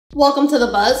Welcome to The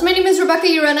Buzz. My name is Rebecca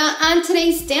Urena, and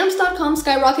today Stamps.com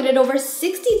skyrocketed over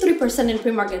 63% in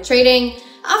pre-market trading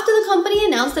after the company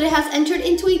announced that it has entered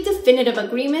into a definitive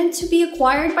agreement to be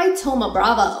acquired by Thoma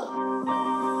Bravo.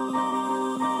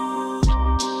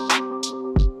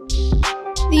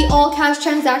 The all-cash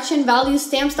transaction values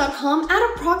Stamps.com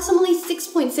at approximately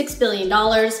 $6.6 billion,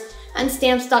 and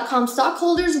Stamps.com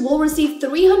stockholders will receive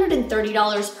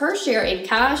 $330 per share in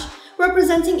cash,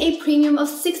 representing a premium of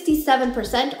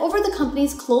 67% over the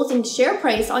company's closing share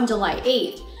price on July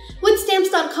 8th, with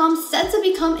Stamps.com set to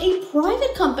become a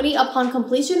private company upon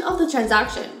completion of the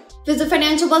transaction. Visit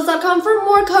financialbuzz.com for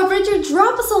more coverage, or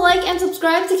drop us a like and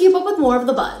subscribe to keep up with more of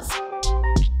The Buzz.